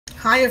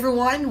Hi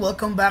everyone,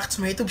 welcome back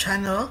to my YouTube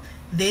channel.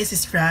 This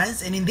is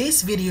Raz, and in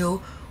this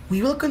video,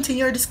 we will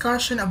continue our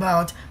discussion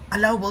about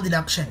allowable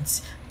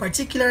deductions,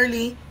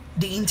 particularly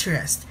the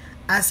interest,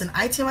 as an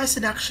itemized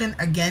deduction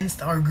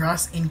against our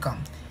gross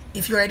income.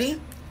 If you're ready,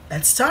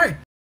 let's start!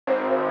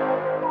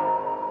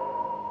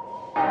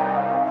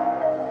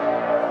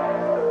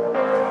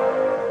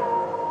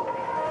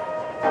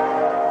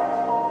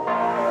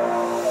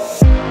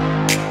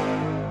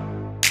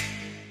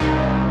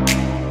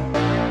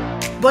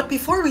 But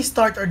before we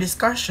start our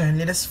discussion,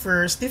 let us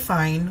first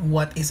define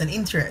what is an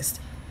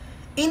interest.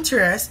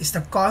 Interest is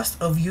the cost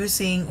of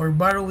using or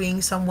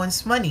borrowing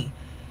someone's money.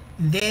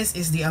 This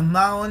is the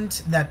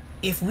amount that,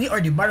 if we are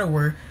the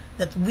borrower,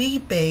 that we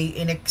pay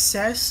in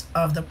excess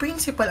of the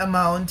principal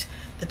amount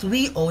that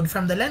we owed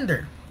from the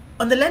lender.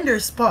 On the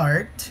lender's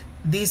part,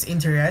 this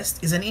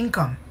interest is an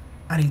income,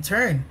 a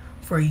return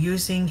for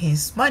using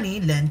his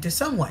money lent to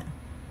someone,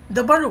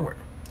 the borrower.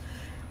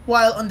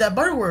 While on the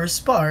borrower's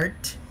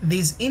part,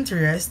 this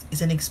interest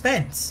is an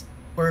expense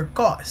or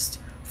cost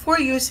for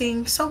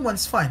using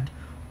someone's fund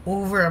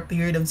over a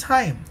period of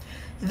time.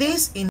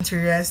 This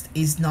interest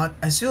is not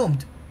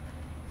assumed.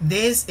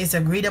 This is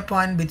agreed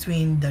upon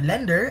between the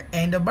lender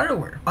and the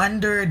borrower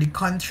under the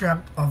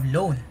contract of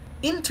loan.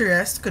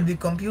 Interest could be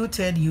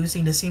computed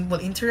using the simple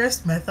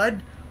interest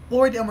method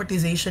or the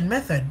amortization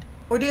method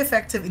or the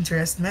effective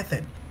interest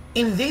method.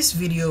 In this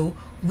video,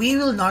 we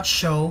will not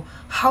show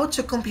how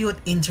to compute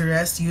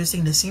interest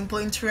using the simple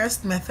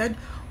interest method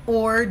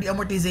or the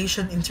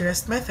amortization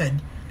interest method.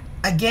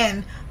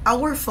 Again,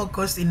 our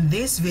focus in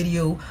this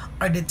video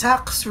are the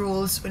tax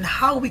rules on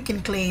how we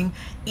can claim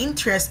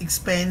interest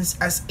expense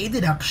as a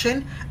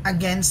deduction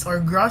against our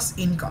gross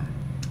income.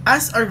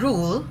 As a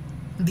rule,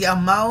 the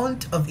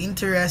amount of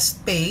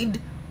interest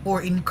paid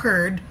or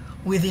incurred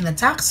within a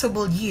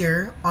taxable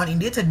year on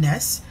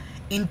indebtedness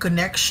in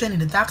connection in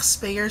the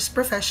taxpayer's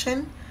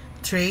profession,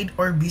 trade,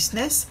 or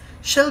business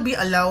shall be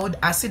allowed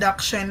as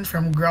deduction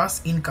from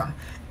gross income.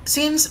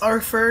 Since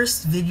our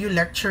first video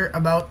lecture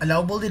about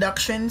allowable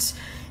deductions,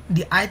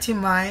 the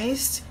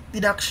itemized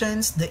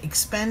deductions, the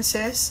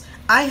expenses,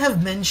 I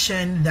have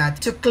mentioned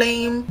that to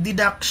claim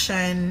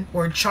deduction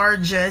or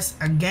charges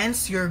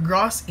against your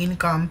gross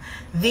income,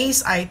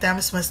 these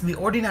items must be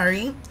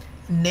ordinary,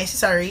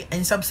 necessary,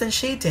 and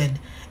substantiated.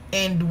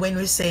 And when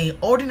we say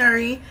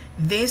ordinary,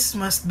 this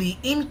must be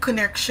in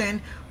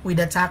connection with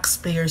the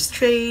taxpayer's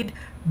trade,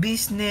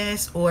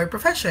 business, or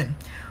profession.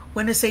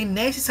 When we say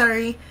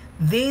necessary,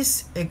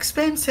 these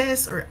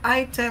expenses or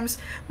items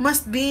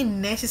must be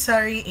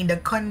necessary in the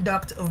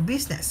conduct of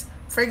business.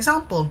 For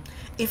example,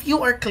 if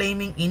you are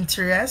claiming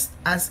interest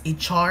as a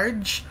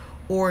charge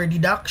or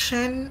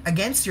deduction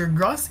against your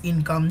gross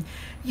income,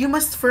 you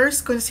must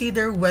first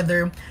consider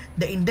whether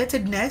the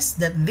indebtedness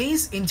that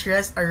these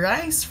interests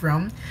arise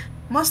from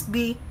must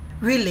be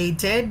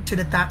related to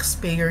the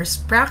taxpayer's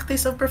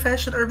practice of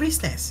profession or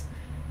business.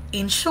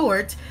 In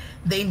short,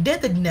 the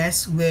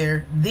indebtedness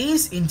where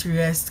this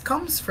interest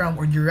comes from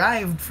or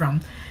derived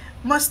from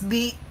must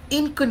be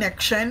in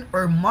connection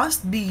or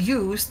must be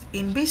used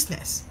in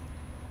business.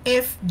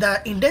 If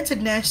the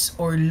indebtedness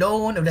or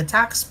loan of the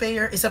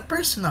taxpayer is a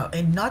personal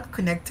and not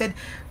connected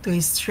to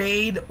his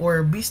trade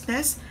or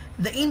business,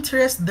 the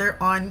interest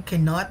thereon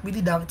cannot be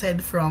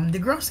deducted from the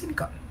gross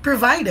income,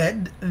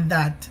 provided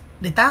that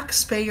the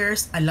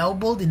taxpayer's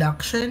allowable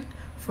deduction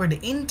for the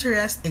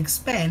interest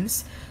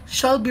expense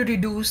shall be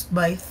reduced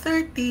by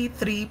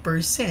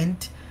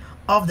 33%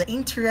 of the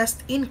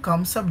interest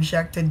income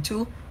subjected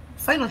to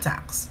final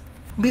tax.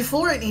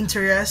 Before an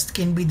interest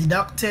can be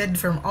deducted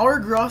from our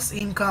gross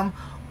income,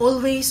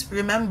 always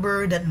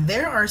remember that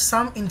there are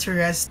some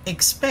interest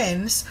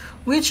expense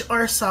which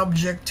are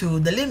subject to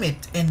the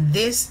limit, and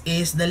this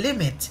is the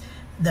limit,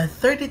 the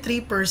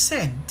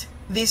 33%.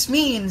 This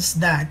means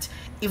that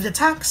if the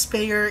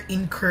taxpayer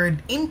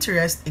incurred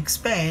interest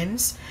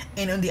expense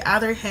and on the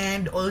other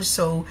hand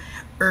also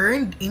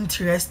earned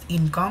interest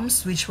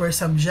incomes which were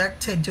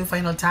subjected to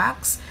final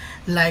tax,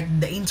 like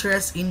the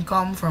interest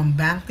income from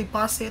bank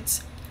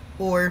deposits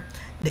or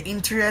the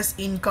interest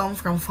income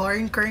from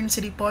foreign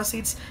currency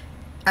deposits,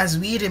 as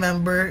we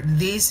remember,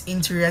 these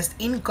interest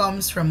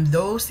incomes from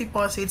those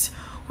deposits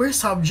were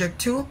subject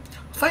to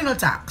final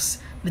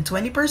tax, the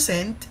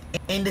 20%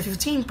 and the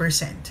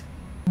 15%.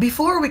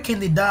 Before we can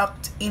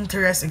deduct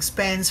interest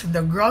expense from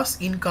the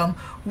gross income,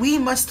 we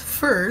must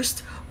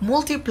first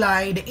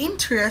multiply the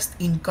interest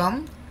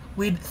income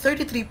with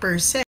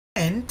 33%,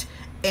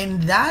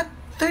 and that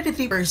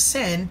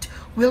 33%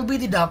 will be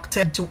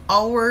deducted to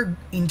our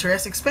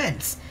interest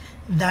expense.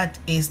 That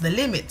is the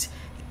limit.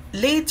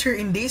 Later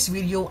in this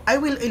video, I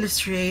will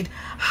illustrate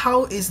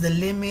how is the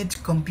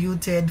limit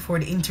computed for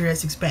the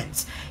interest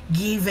expense,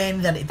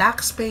 given that a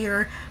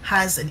taxpayer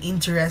has an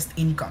interest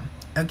income.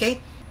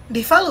 Okay?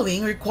 The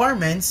following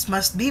requirements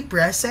must be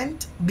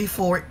present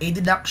before a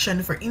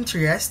deduction for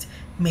interest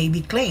may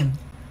be claimed.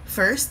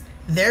 First,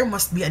 there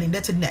must be an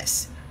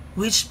indebtedness,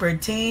 which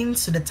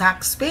pertains to the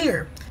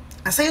taxpayer.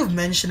 As I have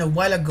mentioned a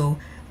while ago,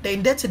 The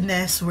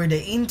indebtedness where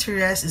the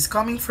interest is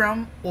coming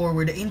from or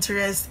where the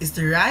interest is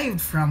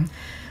derived from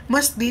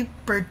must be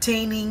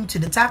pertaining to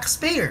the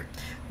taxpayer,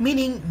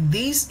 meaning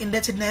this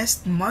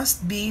indebtedness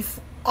must be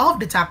of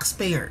the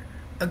taxpayer.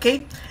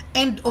 Okay?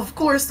 And of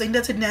course, the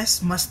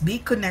indebtedness must be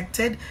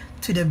connected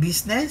to the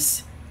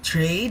business,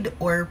 trade,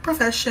 or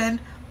profession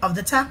of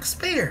the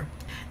taxpayer.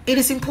 It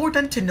is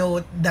important to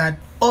note that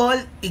all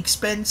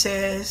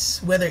expenses,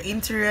 whether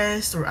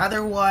interest or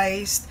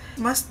otherwise,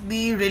 must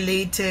be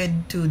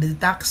related to the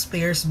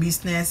taxpayer's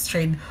business,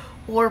 trade,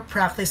 or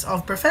practice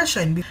of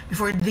profession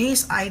before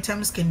these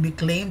items can be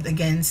claimed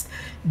against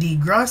the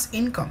gross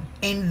income.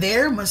 And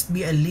there must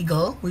be a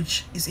legal,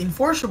 which is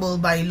enforceable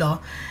by law,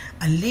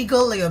 a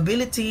legal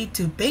liability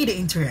to pay the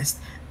interest.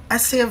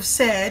 As I have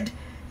said,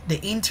 the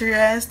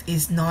interest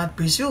is not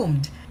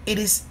presumed.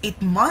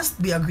 It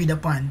must be agreed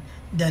upon.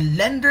 The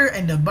lender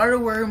and the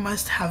borrower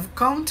must have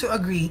come to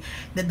agree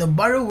that the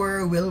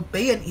borrower will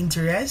pay an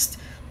interest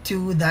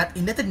to that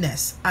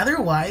indebtedness.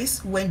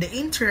 Otherwise, when the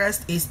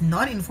interest is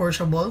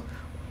non-enforceable,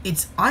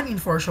 it's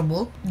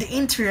unenforceable, the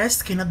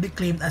interest cannot be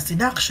claimed as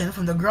deduction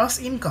from the gross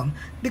income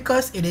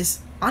because it is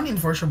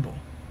unenforceable.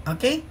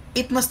 Okay?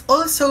 It must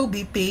also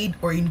be paid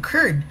or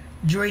incurred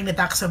during the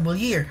taxable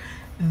year.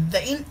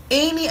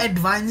 Any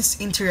advance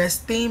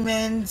interest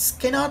payments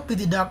cannot be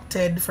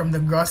deducted from the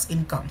gross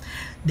income.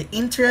 The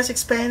interest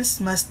expense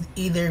must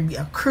either be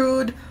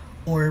accrued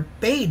or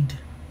paid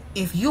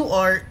if you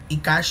are a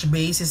cash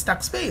basis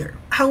taxpayer.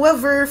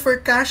 However, for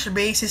cash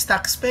basis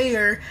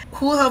taxpayer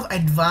who have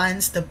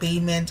advanced the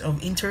payment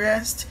of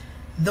interest,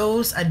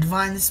 those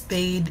advance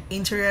paid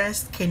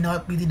interest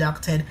cannot be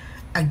deducted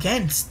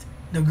against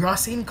the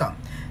gross income.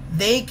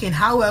 They can,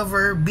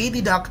 however, be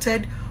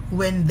deducted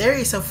when there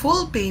is a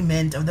full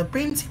payment of the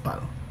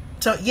principal.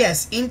 So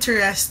yes,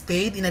 interest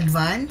paid in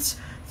advance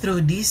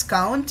through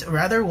discount or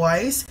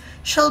otherwise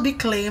shall be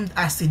claimed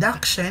as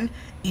deduction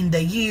in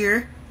the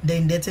year the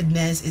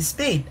indebtedness is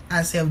paid,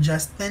 as I have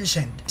just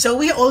mentioned. So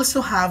we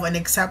also have an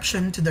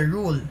exception to the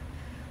rule.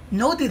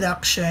 No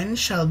deduction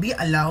shall be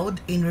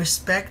allowed in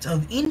respect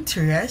of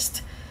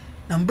interest.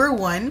 Number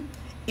 1,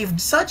 if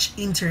such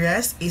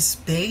interest is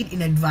paid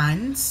in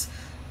advance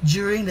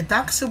during the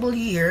taxable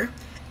year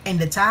and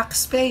the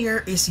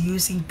taxpayer is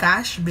using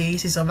cash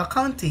basis of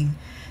accounting,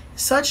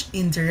 such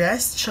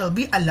interest shall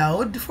be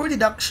allowed for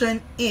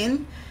deduction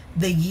in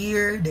the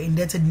year the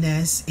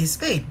indebtedness is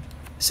paid.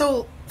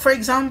 So, for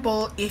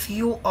example, if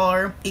you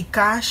are a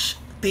cash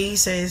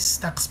basis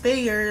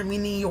taxpayer,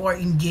 meaning you are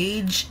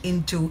engaged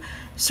into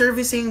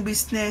servicing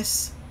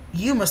business,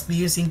 you must be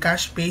using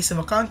cash basis of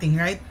accounting,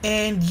 right?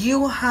 And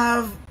you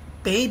have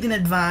paid in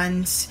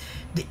advance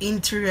the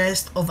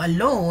interest of a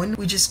loan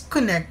which is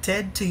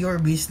connected to your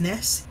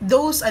business.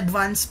 Those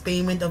advance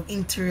payment of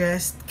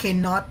interest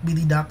cannot be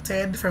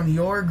deducted from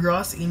your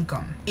gross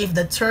income. If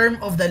the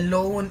term of the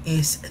loan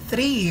is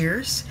 3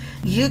 years,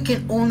 you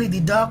can only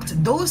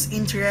deduct those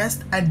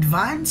interest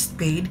advance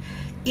paid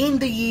in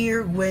the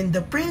year when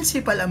the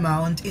principal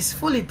amount is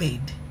fully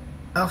paid.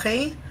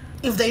 Okay?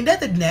 If the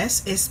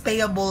indebtedness is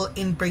payable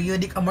in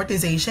periodic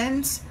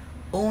amortizations,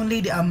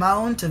 only the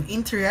amount of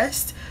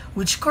interest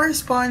which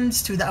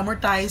corresponds to the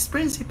amortized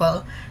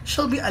principal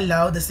shall be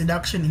allowed as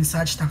deduction in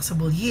such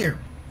taxable year.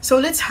 So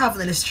let's have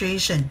an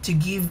illustration to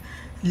give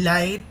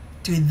light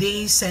to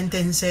these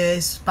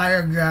sentences,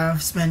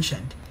 paragraphs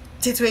mentioned.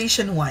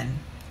 Situation 1.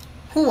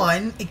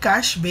 Juan, a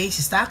cash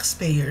basis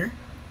taxpayer,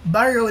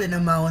 borrowed an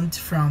amount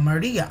from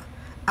Maria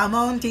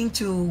amounting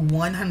to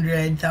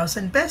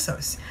 100,000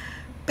 pesos,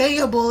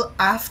 payable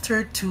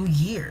after 2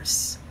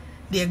 years.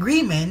 The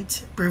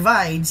agreement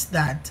provides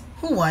that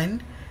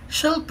Juan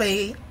shall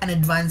pay an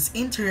advance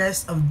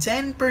interest of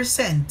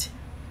 10%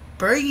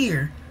 per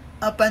year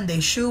upon the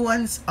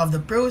issuance of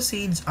the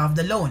proceeds of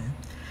the loan.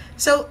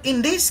 So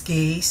in this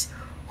case,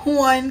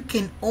 Juan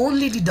can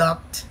only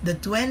deduct the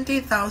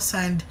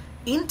 20,000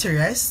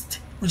 interest,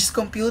 which is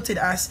computed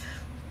as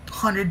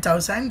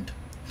 100,000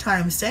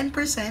 times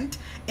 10%,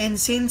 and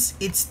since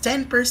it's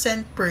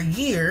 10% per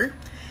year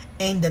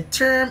and the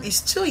term is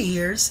 2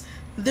 years,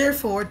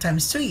 therefore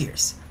times 2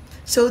 years.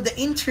 So the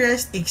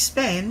interest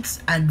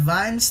expense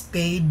advance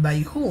paid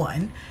by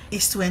Juan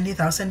is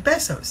 20,000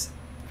 pesos.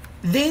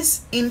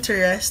 This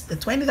interest, the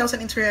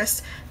 20,000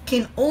 interest,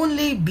 can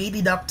only be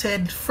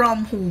deducted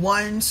from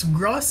Juan's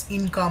gross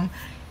income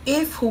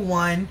if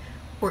Juan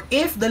or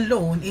if the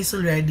loan is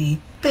already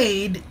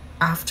paid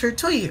after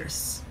 2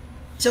 years.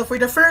 So for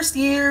the first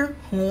year,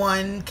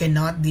 Juan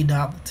cannot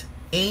deduct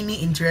any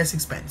interest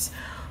expense.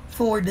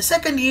 For the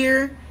second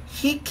year,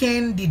 he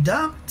can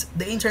deduct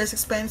the interest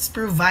expense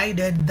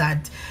provided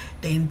that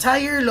the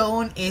entire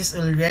loan is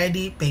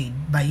already paid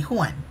by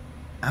Juan.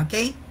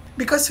 Okay?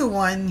 Because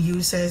Juan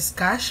uses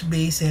cash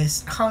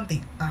basis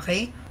accounting.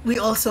 Okay? We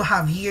also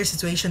have here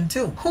situation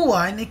 2.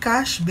 Juan, a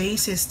cash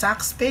basis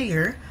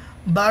taxpayer,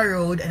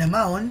 borrowed an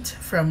amount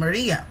from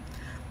Maria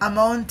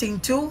amounting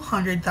to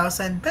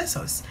 100,000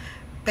 pesos,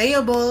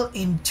 payable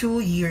in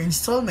 2-year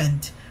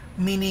installment,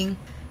 meaning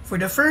For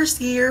the first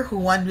year,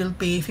 Juan will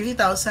pay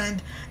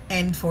 50,000,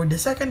 and for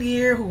the second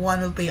year, Juan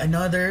will pay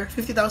another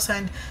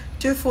 50,000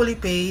 to fully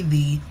pay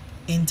the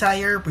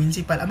entire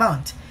principal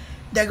amount.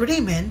 The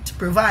agreement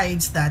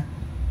provides that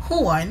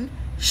Juan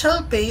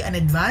shall pay an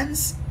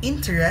advance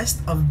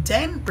interest of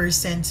 10%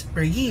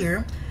 per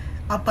year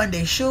upon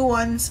the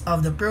issuance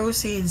of the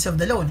proceeds of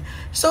the loan.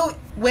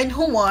 So, when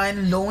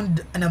Juan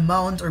loaned an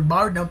amount or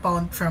borrowed an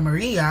amount from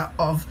Maria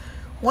of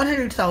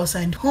 100,000,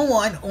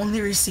 Juan only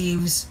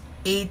receives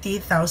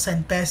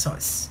 80,000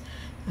 pesos.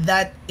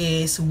 That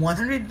is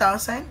 100,000,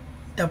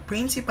 the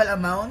principal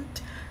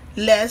amount,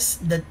 less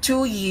the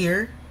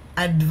 2-year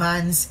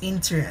advance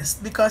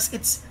interest. Because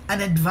it's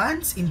an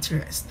advance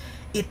interest,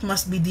 it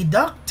must be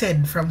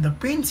deducted from the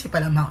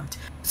principal amount.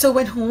 So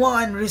when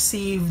Juan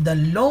received the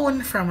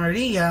loan from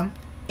Maria,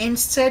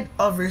 instead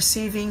of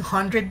receiving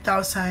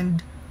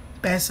 100,000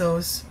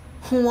 pesos,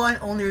 Juan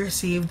only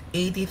received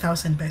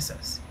 80,000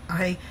 pesos.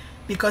 Okay?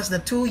 Because the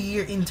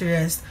 2-year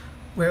interest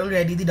were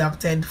already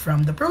deducted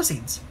from the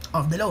proceeds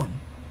of the loan.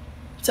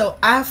 So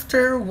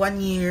after 1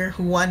 year,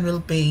 Juan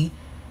will pay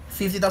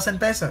 50,000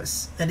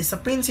 pesos. That is the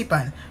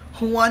principal.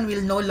 Juan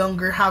will no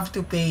longer have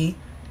to pay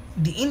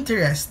the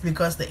interest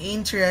because the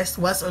interest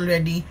was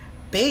already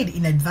paid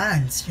in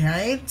advance,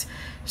 right?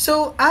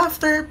 So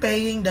after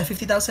paying the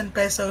 50,000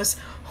 pesos,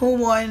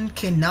 Juan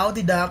can now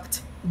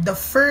deduct the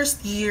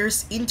first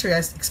year's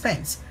interest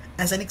expense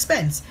as an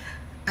expense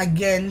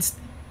against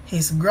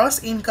his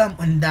gross income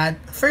on that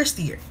first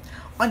year.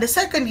 On the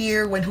second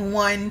year, when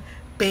Juan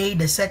paid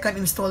the second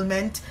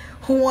installment,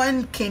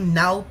 Juan can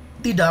now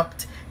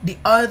deduct the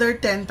other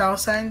 10,000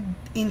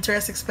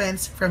 interest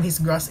expense from his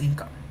gross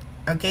income.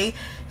 Okay,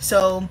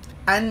 so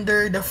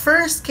under the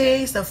first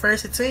case, the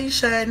first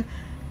situation,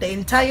 the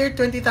entire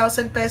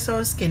 20,000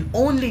 pesos can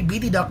only be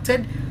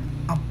deducted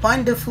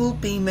upon the full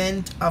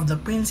payment of the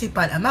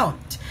principal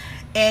amount.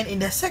 And in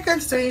the second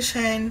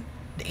situation,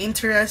 the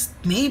interest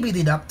may be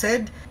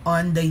deducted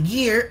on the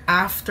year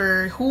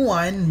after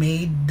Juan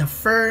made the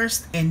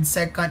first and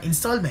second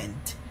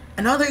installment.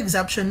 Another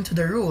exception to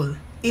the rule: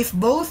 if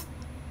both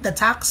the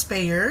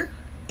taxpayer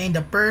and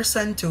the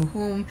person to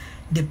whom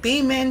the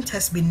payment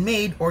has been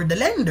made or the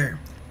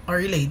lender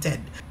are related.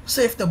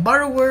 So if the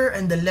borrower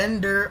and the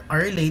lender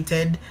are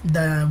related,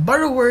 the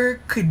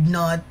borrower could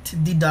not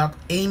deduct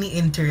any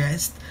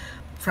interest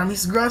from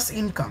his gross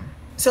income.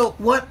 So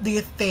what do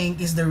you think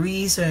is the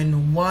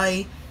reason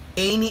why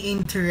any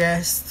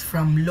interest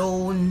from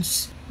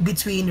loans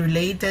between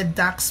related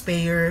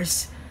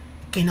taxpayers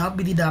cannot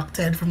be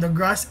deducted from the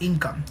gross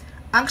income?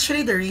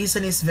 Actually, the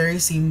reason is very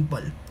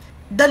simple.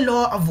 The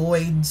law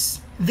avoids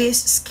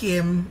this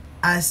scheme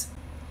as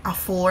a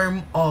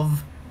form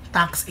of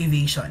tax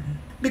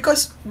evasion.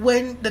 Because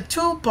when the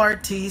two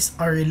parties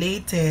are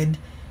related,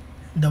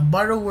 the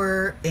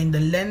borrower and the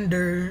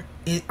lender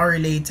are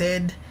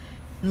related,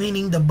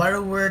 meaning the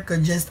borrower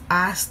could just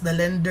ask the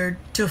lender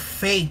to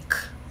fake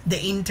the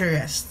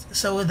interest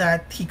so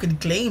that he could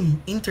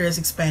claim interest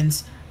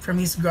expense from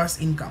his gross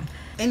income.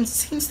 And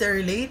since they're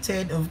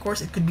related, of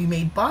course, it could be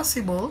made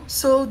possible,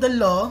 so the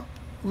law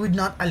would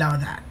not allow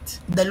that.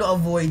 The law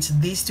avoids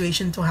this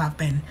situation to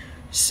happen.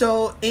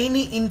 So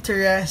any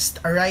interest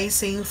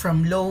arising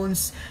from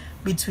loans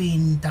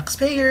between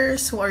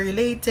taxpayers who are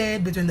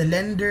related, between the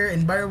lender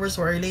and borrowers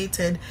who are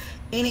related,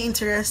 any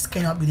interest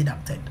cannot be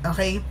deducted.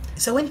 Okay?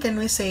 So when can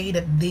we say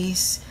that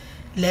this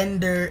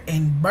lender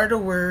and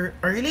borrower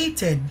are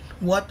related?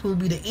 What will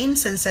be the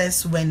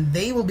instances when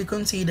they will be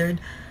considered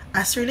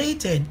as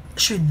related?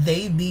 Should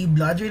they be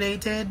blood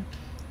related?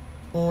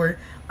 Or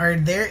are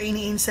there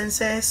any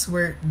instances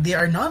where they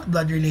are not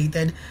blood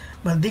related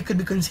but they could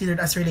be considered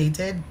as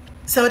related?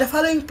 So the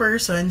following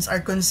persons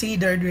are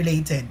considered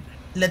related.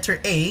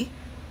 Letter A,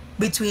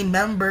 between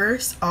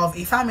members of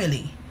a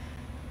family.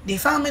 The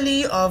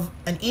family of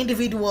an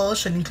individual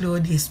should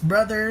include his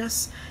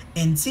brothers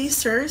and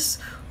sisters,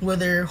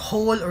 whether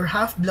whole or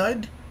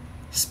half-blood,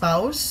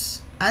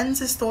 spouse,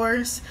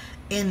 ancestors,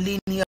 and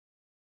lineal.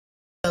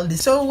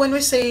 So when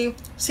we say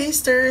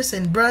sisters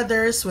and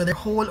brothers, whether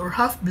whole or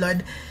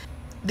half-blood,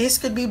 this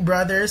could be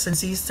brothers and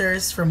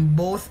sisters from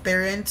both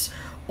parents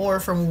or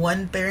from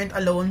one parent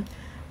alone.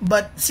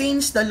 But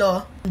since the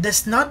law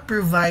does not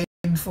provide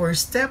for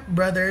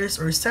step-brothers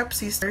or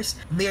step-sisters,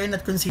 they are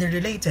not considered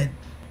related.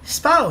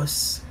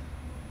 Spouse,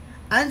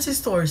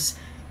 ancestors,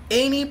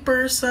 any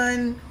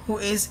person who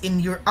is in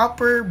your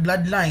upper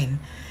bloodline,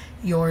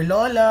 your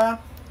lola,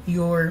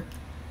 your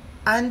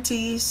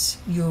aunties,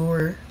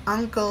 your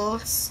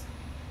uncles,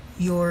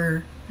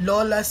 your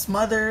lola's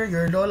mother,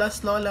 your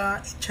lola's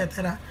lola,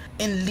 etc.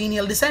 And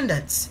lineal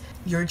descendants,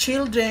 your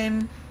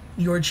children,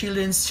 your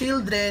children's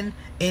children,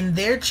 and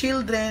their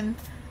children.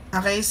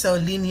 Okay, so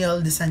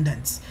lineal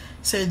descendants.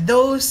 So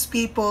those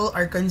people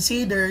are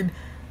considered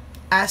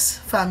as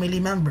family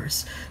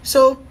members.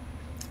 So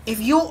if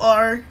you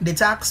are the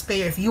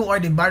taxpayer, if you are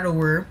the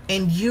borrower,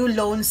 and you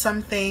loan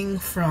something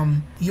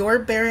from your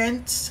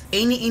parents,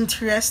 any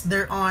interest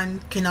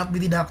thereon cannot be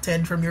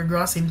deducted from your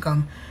gross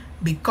income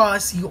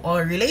because you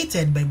are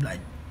related by blood.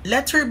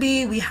 Letter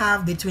B, we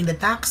have between the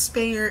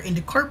taxpayer and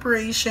the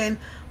corporation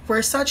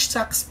where such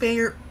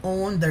taxpayer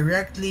owned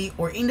directly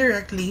or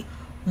indirectly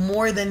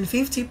more than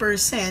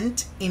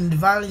 50% in the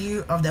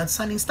value of the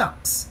outstanding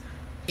stocks,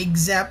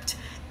 except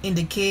in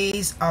the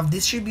case of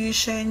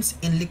distributions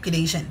and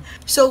liquidation.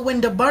 So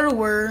when the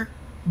borrower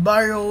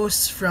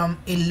borrows from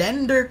a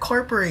lender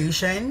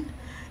corporation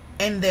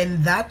and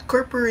then that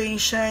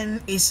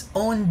corporation is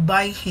owned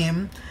by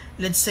him,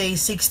 let's say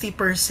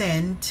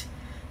 60%,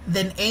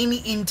 then any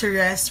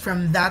interest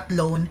from that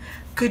loan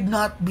could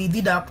not be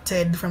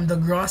deducted from the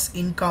gross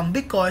income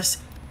because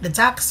the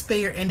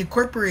taxpayer and the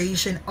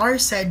corporation are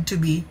said to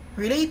be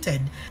related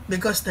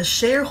because the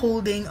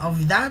shareholding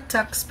of that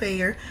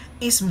taxpayer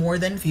is more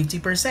than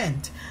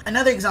 50%.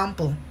 Another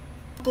example,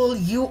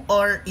 you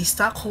are a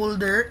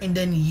stockholder and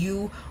then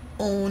you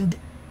owned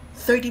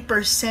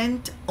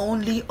 30%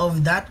 only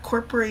of that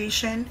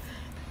corporation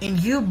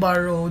and you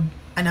borrowed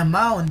an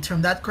amount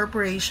from that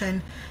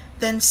corporation,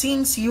 then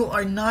since you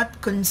are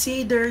not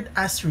considered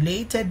as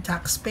related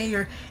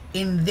taxpayer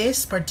in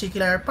this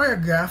particular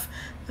paragraph,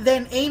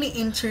 then any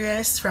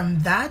interest from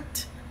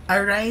that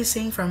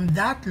arising from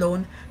that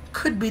loan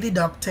could be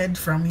deducted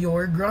from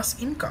your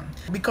gross income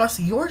because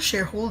your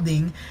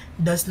shareholding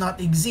does not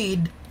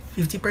exceed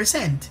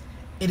 50%.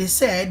 It is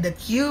said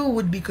that you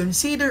would be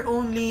considered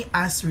only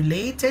as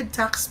related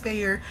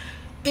taxpayer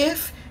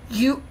if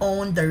you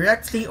own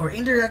directly or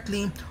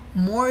indirectly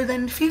more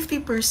than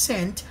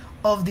 50%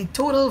 of the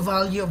total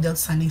value of the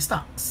outstanding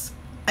stocks.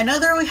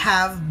 Another we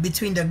have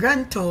between the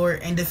grantor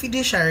and the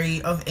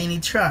fiduciary of any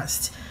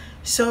trust.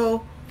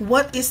 So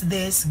what is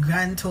this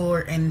grantor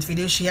and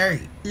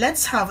fiduciary?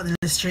 Let's have an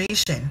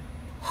illustration.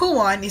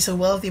 Juan is a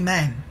wealthy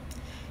man.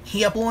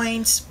 He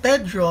appoints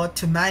Pedro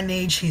to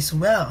manage his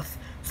wealth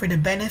for the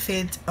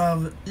benefit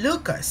of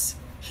Lucas,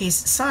 his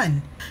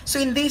son. So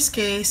in this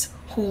case,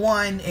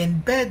 Juan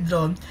and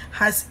Pedro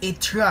has a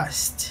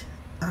trust.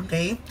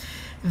 Okay?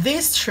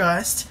 This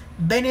trust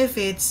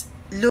benefits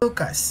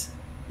Lucas,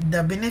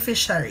 the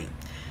beneficiary.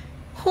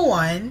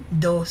 Juan,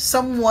 though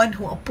someone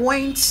who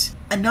appoints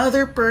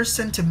another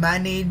person to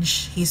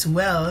manage his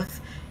wealth,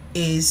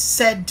 is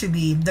said to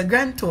be the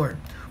grantor,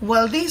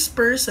 while this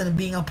person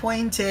being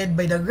appointed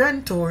by the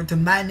grantor to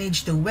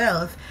manage the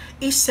wealth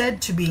is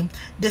said to be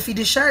the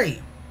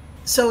fiduciary.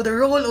 So the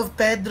role of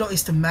Pedro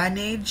is to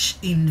manage,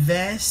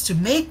 invest, to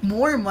make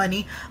more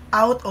money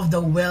out of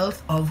the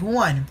wealth of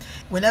Juan.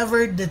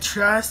 Whenever the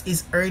trust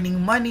is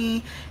earning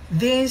money,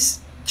 this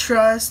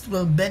trust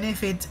will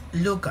benefit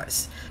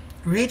Lucas.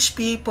 Rich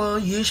people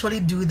usually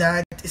do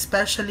that,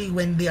 especially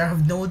when they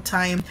have no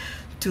time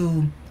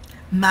to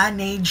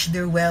manage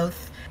their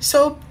wealth.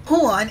 So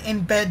Juan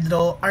and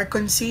Pedro are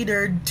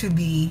considered to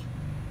be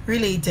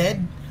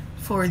related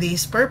for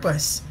this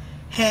purpose.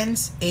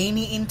 Hence,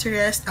 any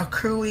interest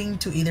accruing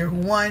to either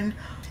Juan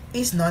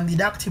is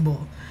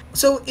non-deductible.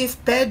 So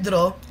if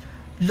Pedro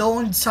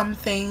loaned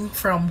something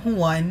from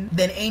Juan,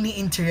 then any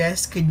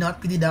interest could not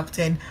be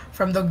deducted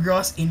from the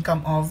gross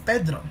income of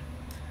Pedro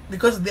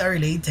because they are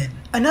related.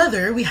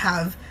 Another we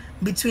have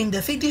between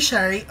the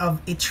fiduciary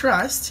of a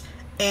trust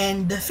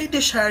and the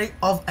fiduciary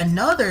of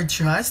another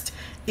trust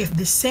if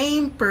the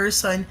same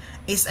person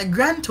is a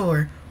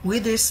grantor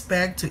with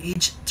respect to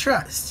each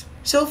trust.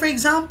 So for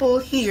example,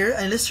 here,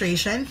 an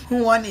illustration,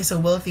 Juan is a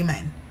wealthy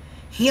man.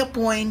 He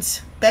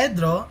appoints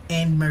Pedro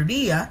and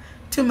Maria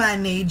to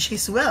manage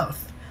his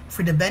wealth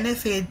for the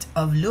benefit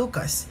of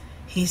Lucas,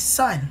 his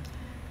son.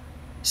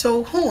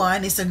 So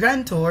Juan is a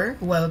grantor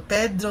while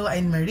Pedro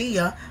and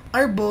Maria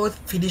are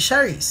both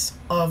fiduciaries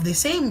of the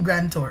same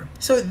grantor.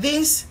 So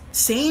these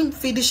same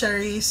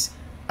fiduciaries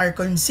are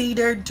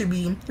considered to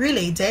be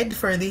related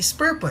for this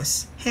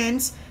purpose.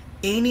 Hence,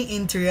 any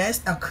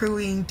interest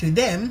accruing to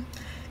them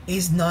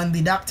is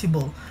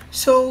non-deductible.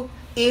 So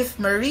if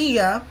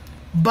Maria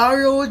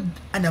borrowed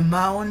an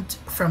amount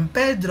from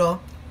Pedro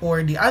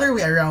or the other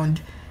way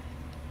around,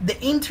 the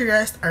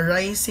interest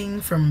arising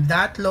from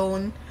that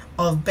loan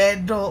of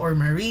Pedro or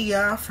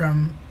Maria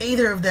from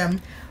either of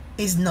them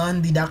is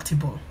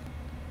non-deductible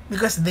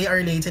because they are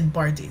related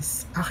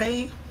parties.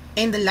 Okay?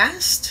 And the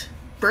last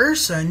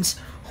persons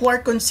who are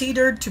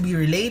considered to be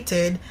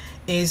related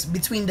is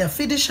between the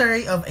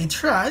fiduciary of a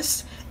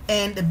trust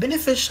and the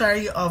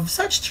beneficiary of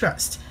such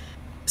trust.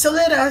 So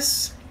let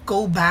us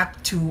go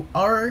back to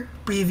our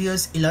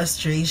previous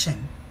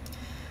illustration.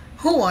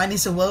 Juan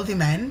is a wealthy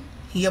man.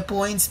 He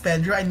appoints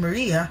Pedro and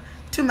Maria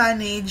to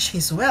manage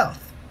his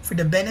wealth for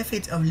the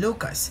benefit of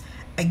Lucas.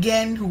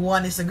 Again,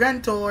 Juan is the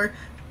grantor.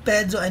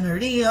 Pedro and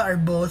Maria are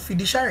both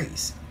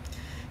fiduciaries.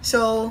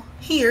 So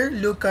here,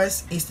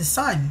 Lucas is the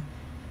son,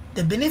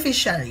 the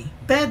beneficiary.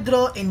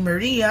 Pedro and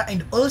Maria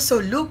and also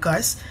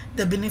Lucas,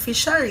 the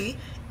beneficiary,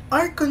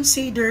 are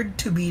considered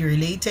to be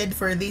related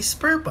for this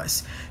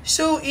purpose.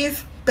 So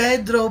if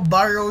Pedro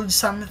borrowed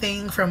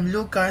something from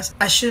Lucas,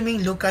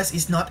 assuming Lucas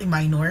is not a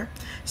minor,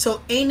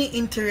 so any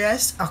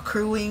interest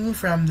accruing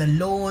from the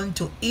loan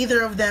to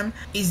either of them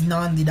is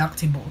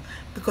non-deductible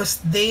because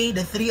the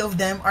three of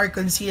them are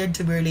considered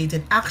to be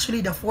related.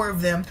 Actually, the four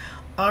of them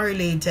are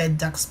related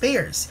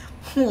taxpayers.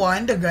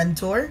 One, the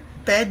grantor,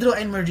 Pedro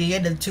and Maria,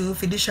 the two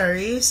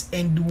fiduciaries,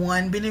 and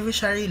one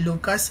beneficiary,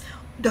 Lucas.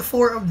 The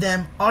four of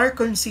them are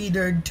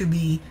considered to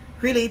be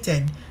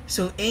related.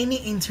 So any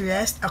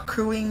interest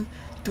accruing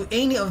to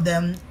any of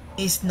them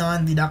is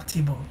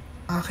non-deductible.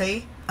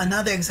 Okay?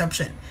 Another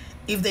exception.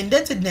 If the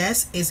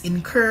indebtedness is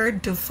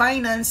incurred to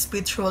finance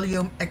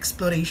petroleum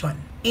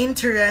exploration,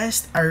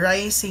 interest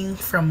arising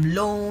from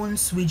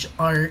loans which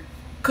are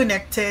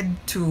connected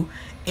to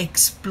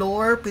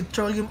explore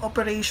petroleum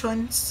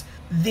operations,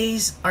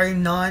 these are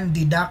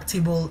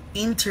non-deductible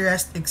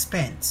interest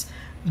expense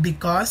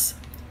because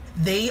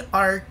they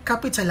are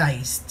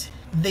capitalized.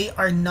 They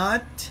are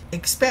not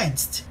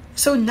expensed.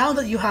 So now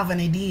that you have an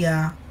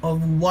idea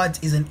of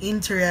what is an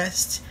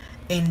interest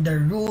and the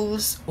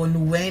rules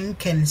on when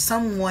can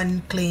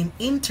someone claim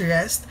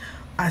interest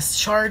as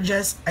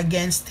charges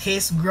against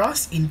his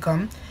gross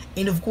income,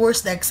 and of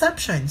course the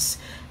exceptions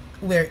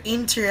where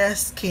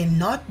interest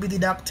cannot be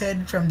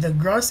deducted from the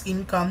gross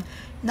income,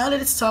 now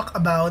let's talk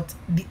about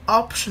the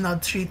optional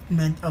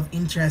treatment of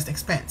interest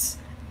expense.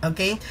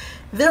 Okay,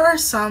 there are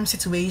some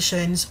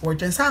situations or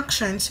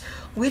transactions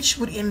which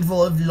would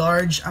involve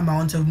large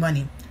amounts of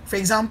money. For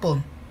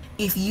example,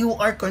 if you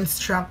are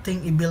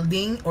constructing a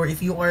building or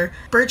if you are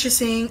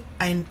purchasing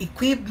an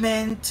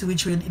equipment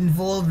which will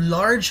involve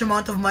large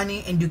amount of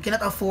money and you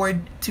cannot afford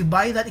to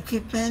buy that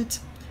equipment,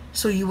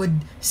 so you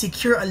would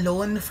secure a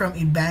loan from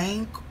a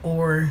bank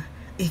or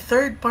a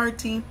third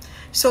party.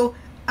 So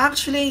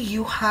actually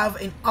you have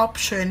an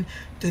option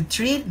to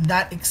treat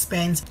that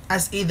expense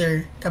as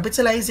either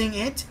capitalizing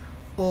it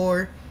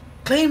or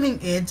claiming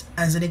it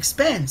as an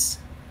expense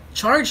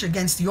charged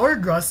against your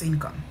gross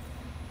income.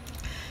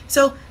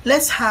 So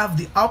let's have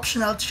the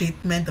optional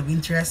treatment of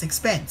interest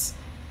expense.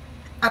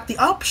 At the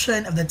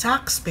option of the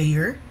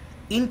taxpayer,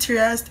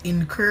 interest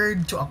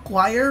incurred to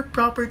acquire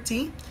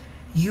property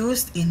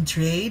used in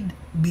trade,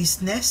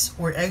 business,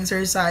 or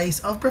exercise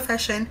of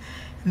profession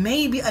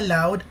may be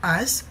allowed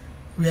as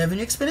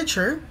revenue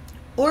expenditure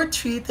or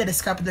treated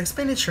as capital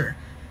expenditure,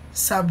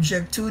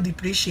 subject to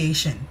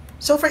depreciation.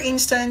 So for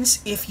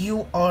instance, if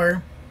you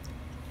are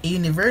a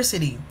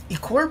university, a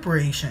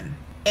corporation,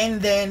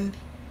 and then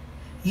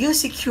you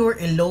secure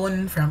a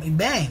loan from a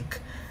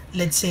bank,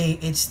 let's say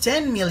it's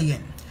 10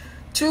 million,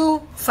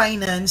 to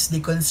finance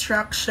the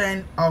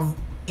construction of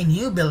a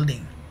new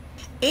building.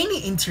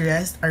 Any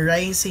interest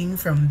arising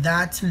from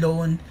that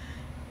loan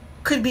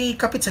could be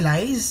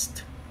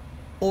capitalized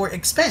or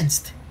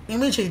expensed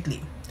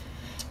immediately.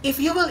 If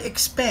you will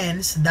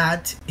expense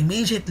that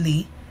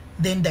immediately,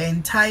 then the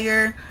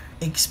entire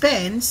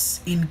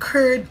expense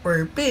incurred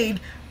or paid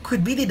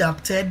could be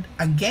deducted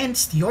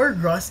against your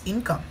gross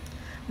income.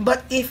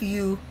 But if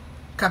you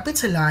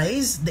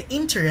capitalize the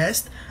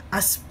interest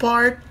as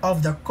part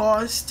of the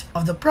cost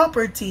of the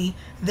property,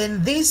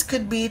 then this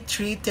could be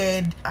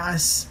treated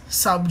as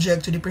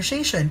subject to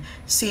depreciation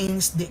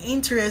since the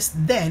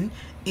interest then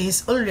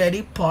is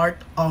already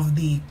part of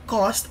the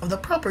cost of the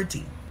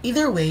property.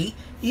 Either way,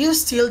 you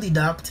still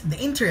deduct the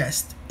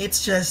interest.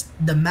 It's just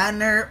the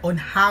manner on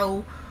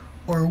how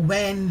or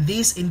when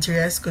this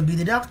interest could be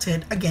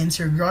deducted against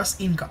your gross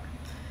income,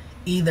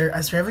 either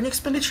as revenue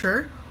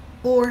expenditure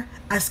or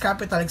as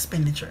capital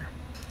expenditure.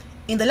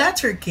 In the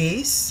latter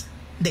case,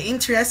 the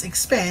interest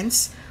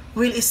expense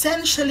will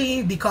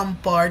essentially become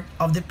part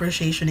of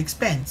depreciation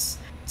expense.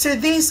 So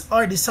these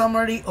are the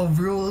summary of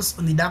rules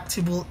on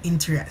deductible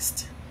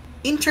interest.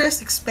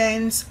 Interest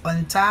expense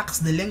on tax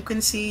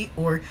delinquency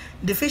or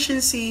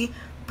deficiency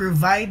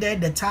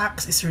provided the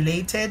tax is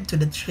related to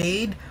the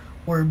trade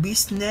or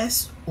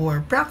business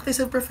or practice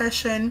of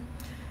profession,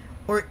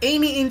 or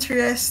any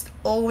interest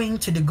owing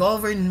to the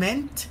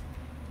government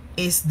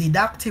is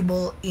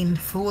deductible in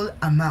full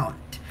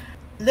amount.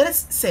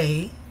 Let's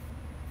say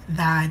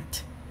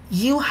that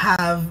you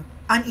have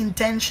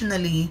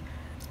unintentionally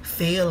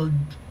failed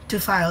to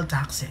file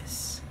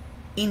taxes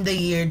in the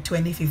year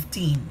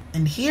 2015,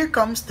 and here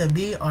comes the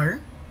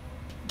BR,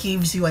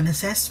 gives you an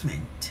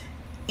assessment.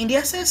 In the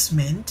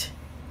assessment,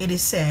 it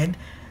is said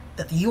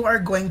that you are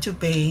going to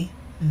pay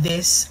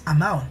this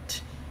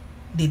amount,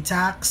 the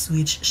tax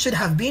which should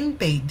have been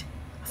paid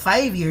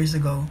 5 years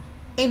ago.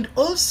 And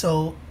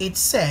also, it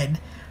said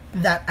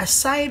that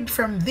aside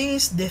from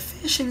this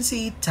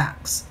deficiency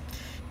tax,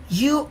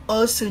 you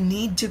also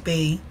need to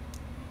pay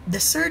the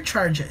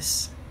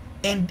surcharges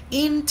and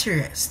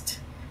interest.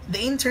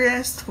 The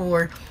interest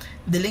for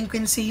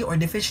delinquency or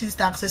deficiency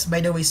taxes,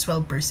 by the way, is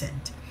 12%.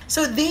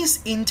 So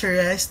this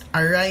interest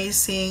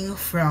arising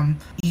from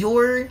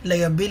your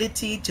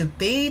liability to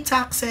pay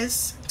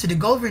taxes to the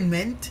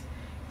government,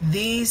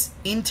 this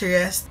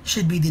interest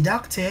should be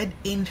deducted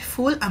in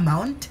full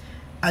amount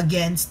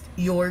against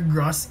your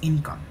gross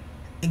income.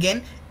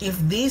 Again, if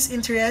this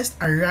interest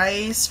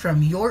arise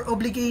from your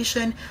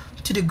obligation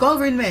to the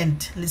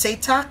government, let's say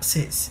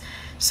taxes,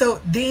 so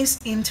these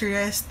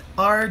interests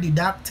are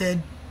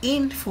deducted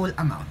in full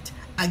amount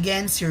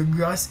against your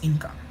gross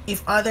income.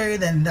 If other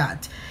than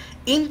that,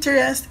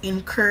 Interest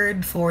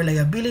incurred for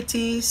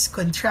liabilities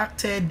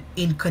contracted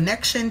in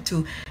connection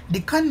to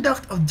the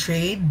conduct of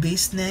trade,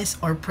 business,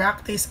 or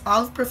practice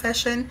of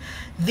profession.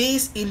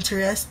 These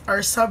interests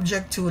are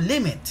subject to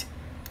limit.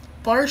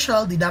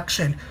 Partial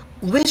deduction,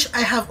 which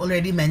I have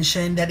already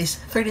mentioned, that is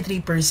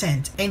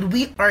 33%. And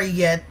we are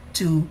yet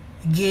to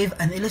give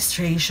an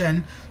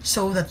illustration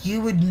so that you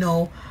would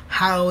know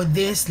how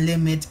this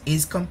limit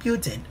is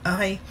computed.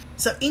 Okay,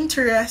 so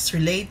interest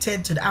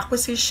related to the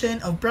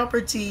acquisition of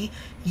property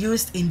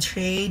used in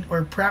trade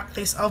or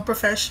practice of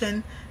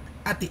profession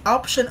at the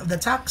option of the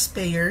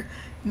taxpayer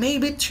may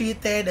be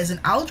treated as an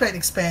outright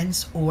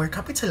expense or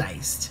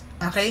capitalized.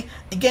 Okay,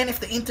 again, if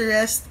the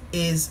interest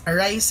is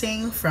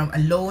arising from a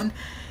loan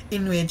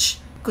in which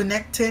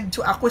connected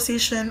to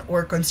acquisition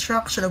or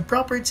construction of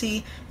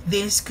property,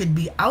 this could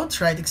be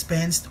outright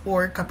expensed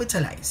or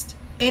capitalized.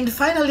 And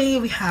finally,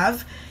 we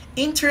have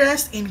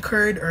interest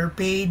incurred or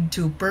paid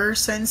to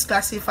persons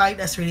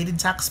classified as related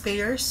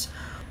taxpayers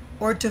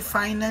or to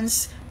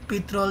finance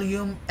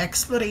petroleum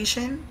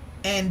exploration,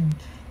 and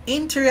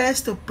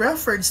interest to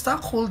preferred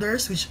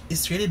stockholders, which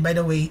is treated, by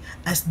the way,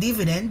 as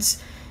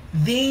dividends.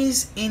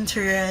 These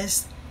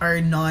interests are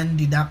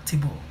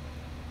non-deductible.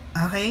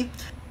 Okay?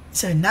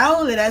 So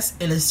now let us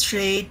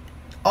illustrate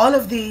all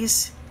of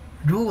these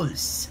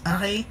rules.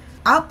 Okay?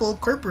 Apple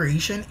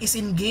Corporation is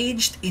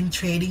engaged in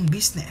trading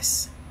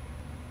business.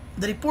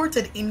 The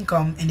reported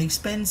income and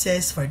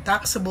expenses for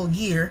taxable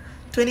year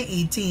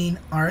 2018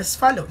 are as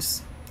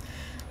follows.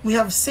 We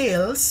have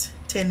sales,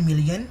 10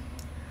 million.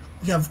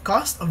 We have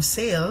cost of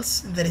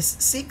sales, that is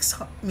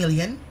 6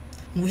 million.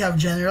 We have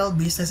general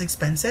business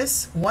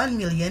expenses, 1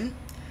 million.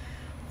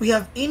 We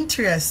have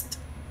interest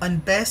on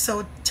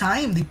peso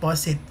time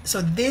deposit.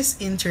 So this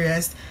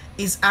interest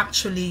is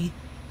actually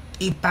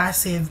a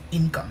passive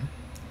income.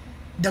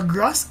 The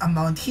gross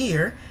amount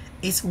here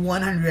is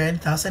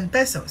 100,000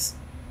 pesos.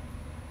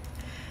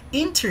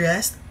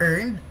 Interest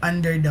earned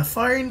under the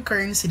foreign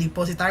currency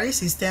depository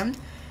system,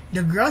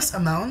 the gross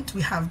amount,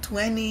 we have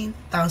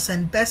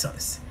 20,000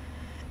 pesos.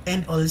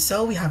 And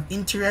also, we have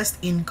interest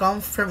income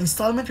from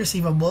installment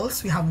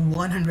receivables, we have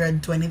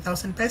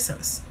 120,000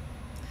 pesos.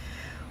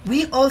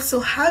 We also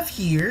have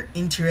here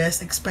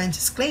interest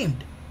expenses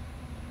claimed.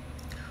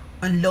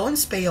 On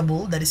loans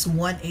payable, that is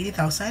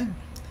 180,000.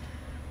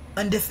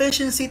 On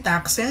deficiency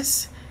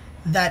taxes,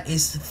 that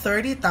is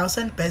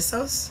 30,000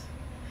 pesos.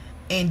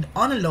 And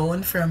on a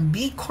loan from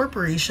B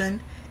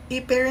Corporation,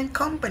 a parent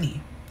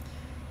company,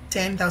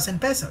 10,000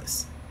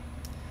 pesos.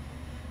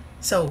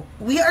 So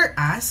we are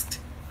asked,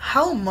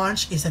 how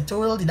much is the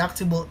total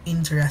deductible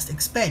interest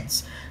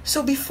expense?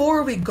 So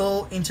before we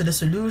go into the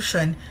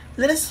solution,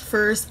 let us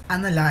first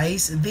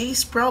analyze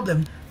this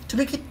problem to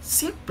make it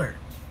simpler.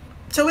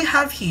 So we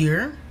have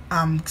here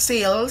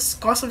sales,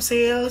 cost of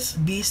sales,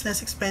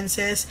 business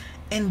expenses,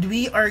 and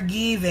we are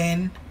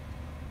given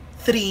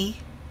 3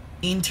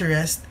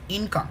 interest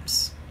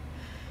incomes.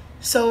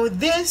 So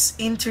this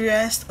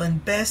interest on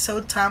peso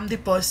time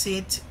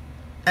deposit,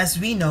 as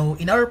we know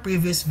in our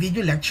previous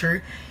video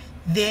lecture,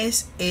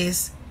 this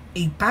is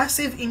a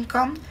passive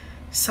income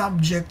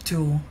subject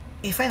to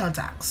a final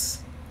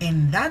tax,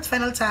 and that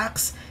final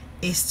tax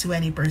is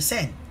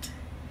 20%.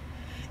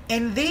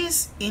 And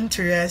this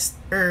interest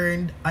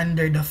earned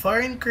under the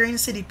foreign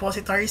currency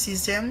depository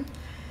system,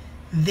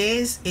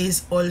 this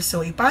is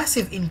also a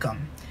passive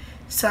income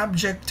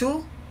subject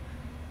to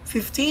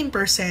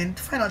 15%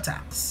 final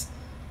tax.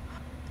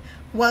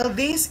 While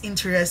this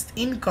interest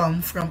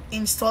income from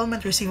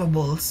installment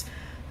receivables,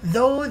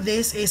 though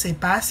this is a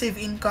passive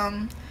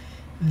income,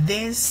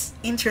 this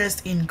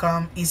interest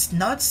income is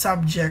not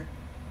subject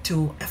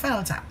to a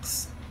final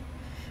tax.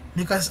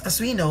 Because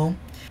as we know,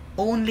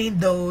 only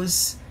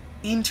those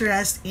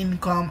interest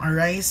income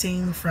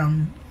arising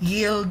from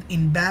yield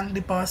in bank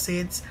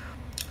deposits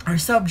are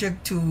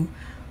subject to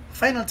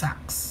final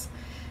tax.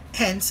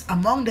 Hence,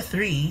 among the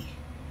 3,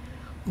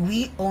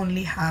 we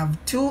only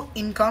have 2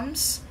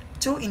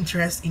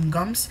 interest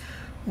incomes,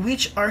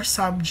 which are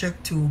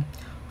subject to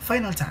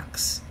final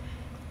tax.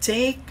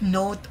 Take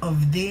note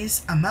of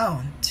this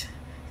amount,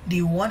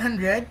 the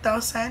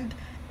 100,000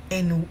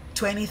 and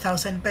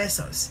 20,000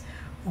 pesos.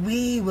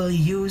 We will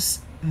use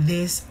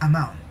this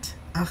amount,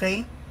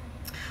 okay?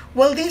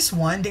 Well, this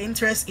one, the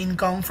interest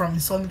income from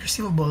installment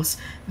receivables,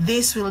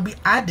 this will be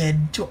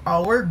added to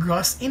our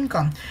gross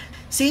income.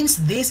 Since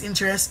this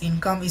interest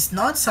income is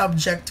not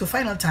subject to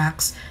final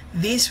tax,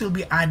 this will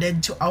be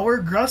added to our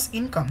gross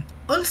income.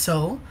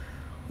 Also,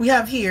 we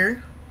have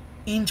here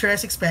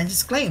interest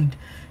expenses claimed.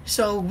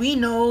 So we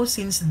know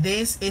since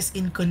this is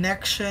in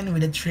connection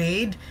with a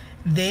trade,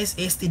 this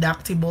is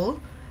deductible,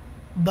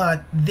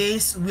 but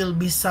this will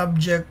be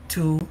subject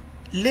to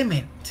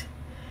limit.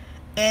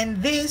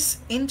 And this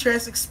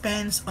interest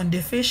expense on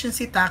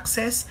deficiency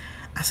taxes,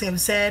 as I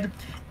have said,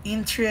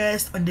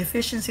 interest on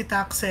deficiency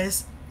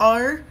taxes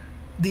are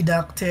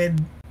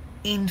deducted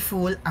in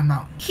full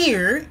amount.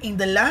 Here, in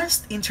the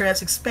last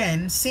interest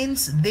expense,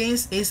 since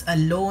this is a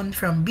loan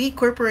from B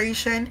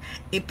Corporation,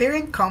 a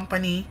parent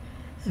company,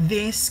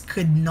 this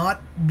could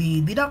not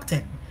be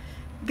deducted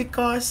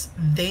because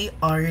they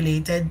are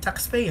related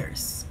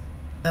taxpayers.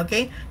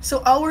 Okay,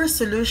 so our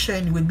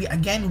solution would be,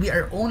 again, we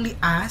are only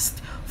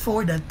asked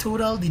for the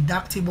total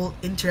deductible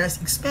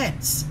interest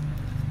expense.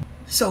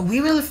 So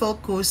we will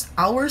focus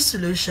our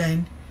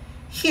solution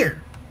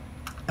here.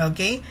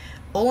 Okay,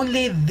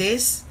 only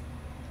these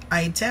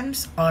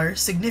items are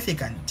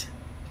significant.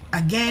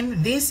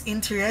 Again, this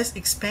interest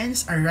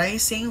expense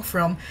arising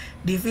from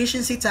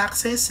deficiency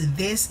taxes,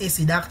 this is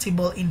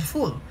deductible in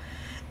full.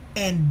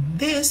 And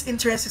this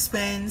interest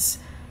expense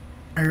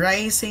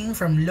arising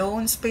from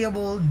loans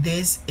payable,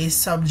 this is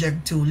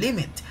subject to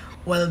limit.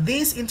 While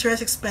this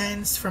interest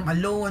expense from a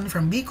loan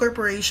from B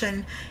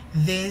Corporation,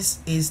 this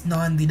is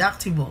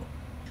non-deductible.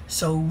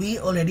 So we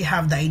already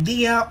have the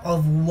idea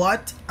of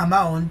what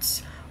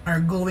amounts are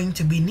going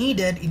to be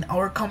needed in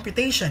our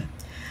computation.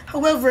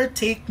 However,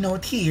 take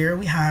note here,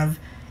 we have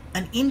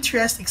an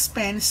interest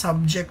expense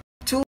subject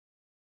to.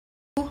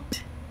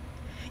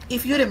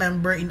 If you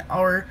remember in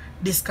our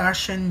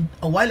discussion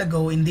a while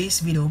ago in this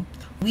video,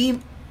 we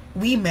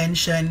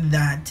mentioned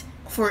that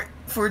for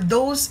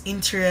those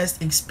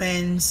interest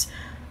expense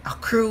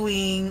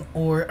accruing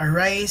or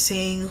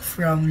arising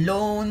from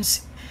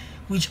loans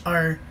which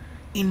are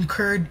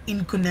incurred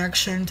in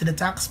connection to the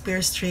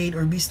taxpayer's trade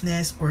or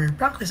business or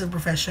practice or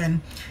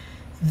profession,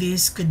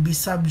 this could be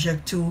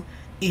subject to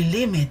a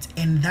limit,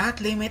 and that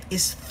limit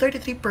is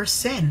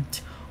 33%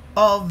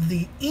 of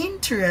the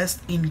interest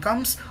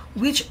incomes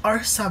which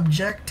are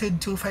subjected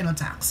to final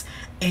tax.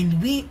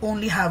 And we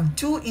only have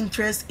two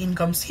interest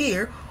incomes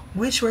here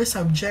which were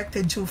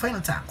subjected to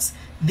final tax.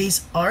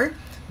 These are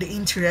the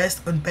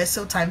interest on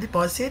peso time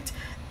deposit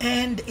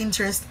and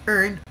interest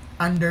earned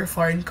under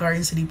foreign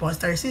currency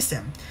depository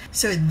system.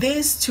 So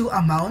these two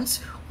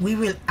amounts, we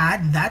will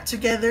add that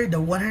together, the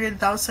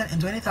 100,000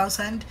 and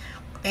 20,000,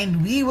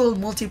 and we will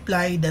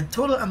multiply the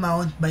total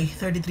amount by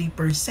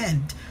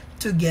 33%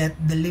 to get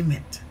the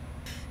limit.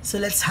 So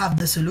let's have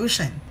the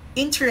solution.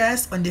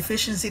 Interest on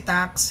deficiency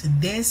tax,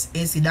 this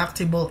is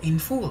deductible in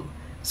full.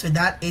 So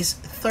that is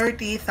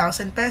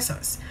 30,000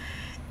 pesos.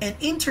 And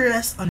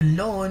interest on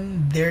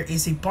loan, there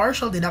is a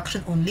partial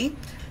deduction only.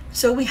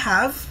 So we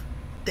have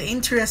the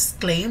interest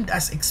claimed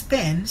as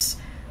expense,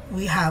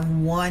 we have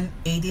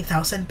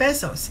 180,000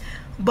 pesos.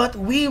 But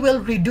we will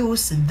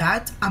reduce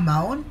that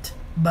amount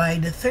by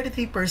the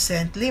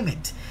 33%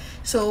 limit.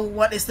 So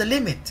what is the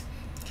limit?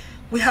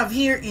 We have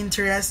here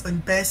interest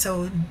on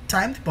peso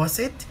time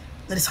deposit,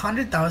 that is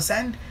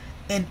 100,000,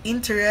 and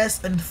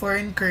interest on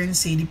foreign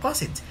currency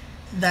deposit,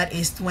 that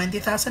is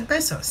 20,000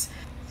 pesos.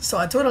 So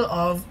a total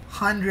of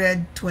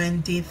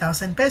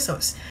 120,000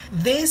 pesos.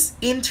 These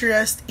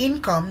interest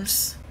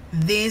incomes,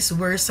 these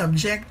were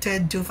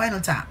subjected to final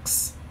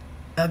tax.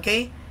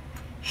 Okay?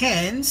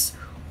 Hence,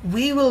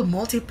 we will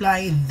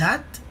multiply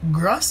that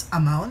gross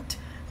amount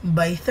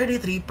by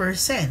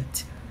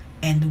 33%,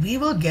 and we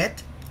will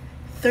get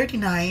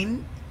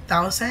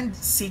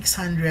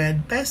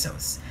 39,600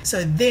 pesos.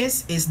 So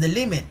this is the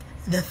limit,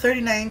 the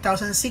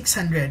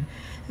 39,600.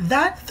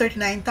 That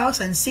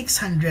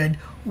 39,600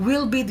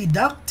 will be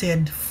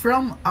deducted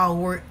from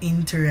our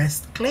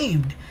interest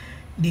claimed,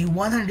 the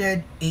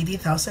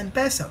 180,000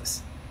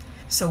 pesos.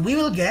 So we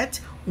will get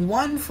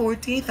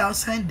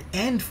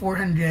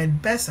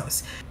 140,400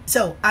 pesos.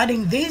 So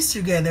adding these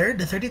together,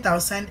 the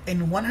 30,000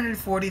 and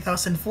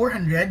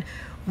 140,400,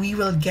 we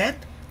will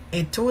get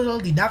a total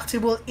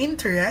deductible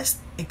interest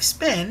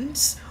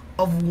expense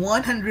of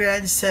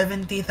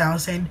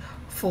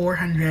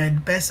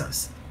 170,400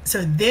 pesos.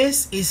 So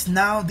this is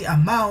now the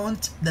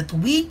amount that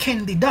we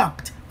can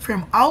deduct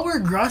from our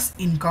gross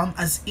income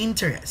as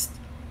interest.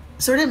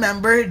 So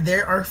remember,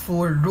 there are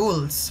 4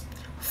 rules.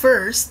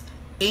 First,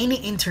 any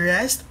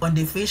interest on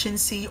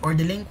deficiency or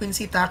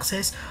delinquency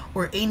taxes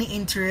or any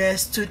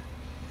interest to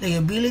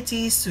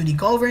liabilities to the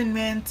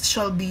government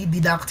shall be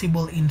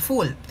deductible in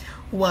full,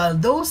 while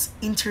those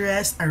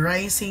interests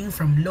arising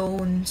from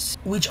loans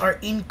which are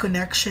in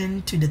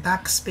connection to the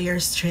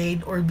taxpayer's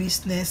trade or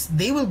business,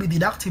 they will be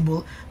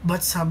deductible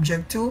but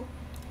subject to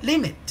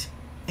limit,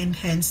 and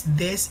hence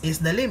this is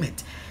the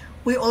limit.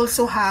 We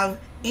also have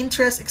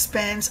interest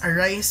expense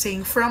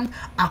arising from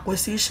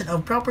acquisition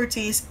of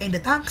properties, and the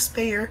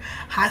taxpayer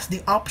has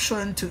the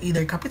option to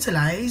either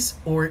capitalize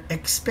or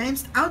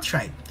expense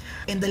outright.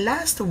 And the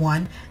last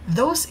one,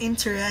 those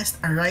interests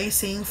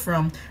arising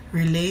from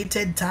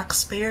related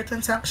taxpayer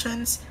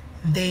transactions,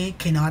 they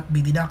cannot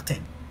be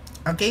deducted.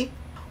 Okay?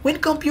 When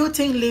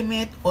computing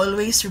limit,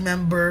 always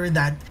remember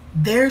that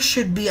there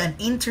should be an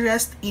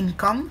interest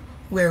income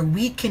where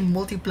we can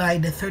multiply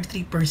the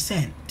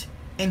 33%.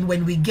 And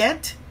when we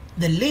get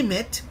the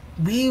limit,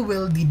 we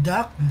will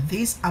deduct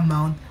this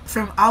amount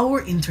from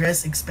our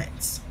interest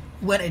expense.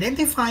 When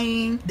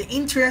identifying the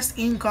interest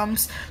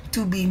incomes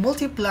to be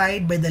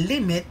multiplied by the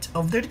limit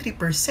of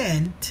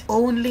 33%,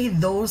 only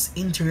those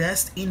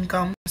interest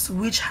incomes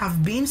which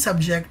have been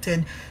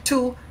subjected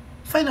to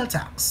final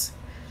tax.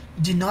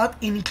 Do not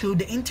include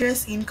the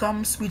interest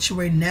incomes which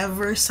were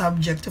never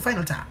subject to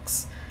final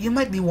tax. You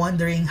might be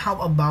wondering, how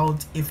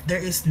about if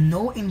there is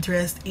no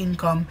interest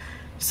income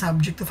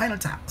subject to final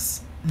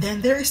tax?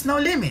 then there is no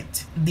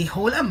limit. The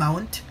whole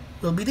amount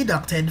will be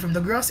deducted from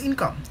the gross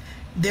income.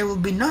 There will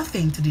be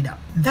nothing to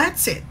deduct.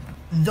 That's it.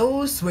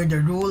 Those were the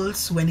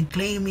rules when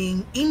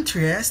claiming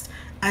interest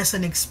as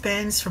an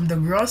expense from the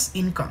gross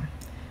income.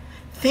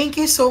 Thank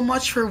you so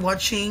much for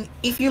watching.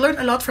 If you learned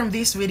a lot from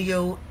this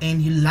video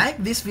and you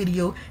like this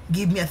video,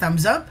 give me a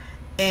thumbs up.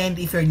 And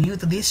if you're new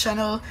to this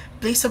channel,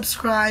 please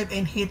subscribe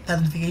and hit that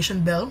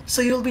notification bell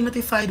so you'll be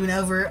notified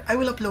whenever I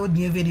will upload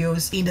new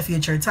videos in the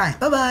future time.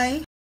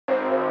 Bye-bye!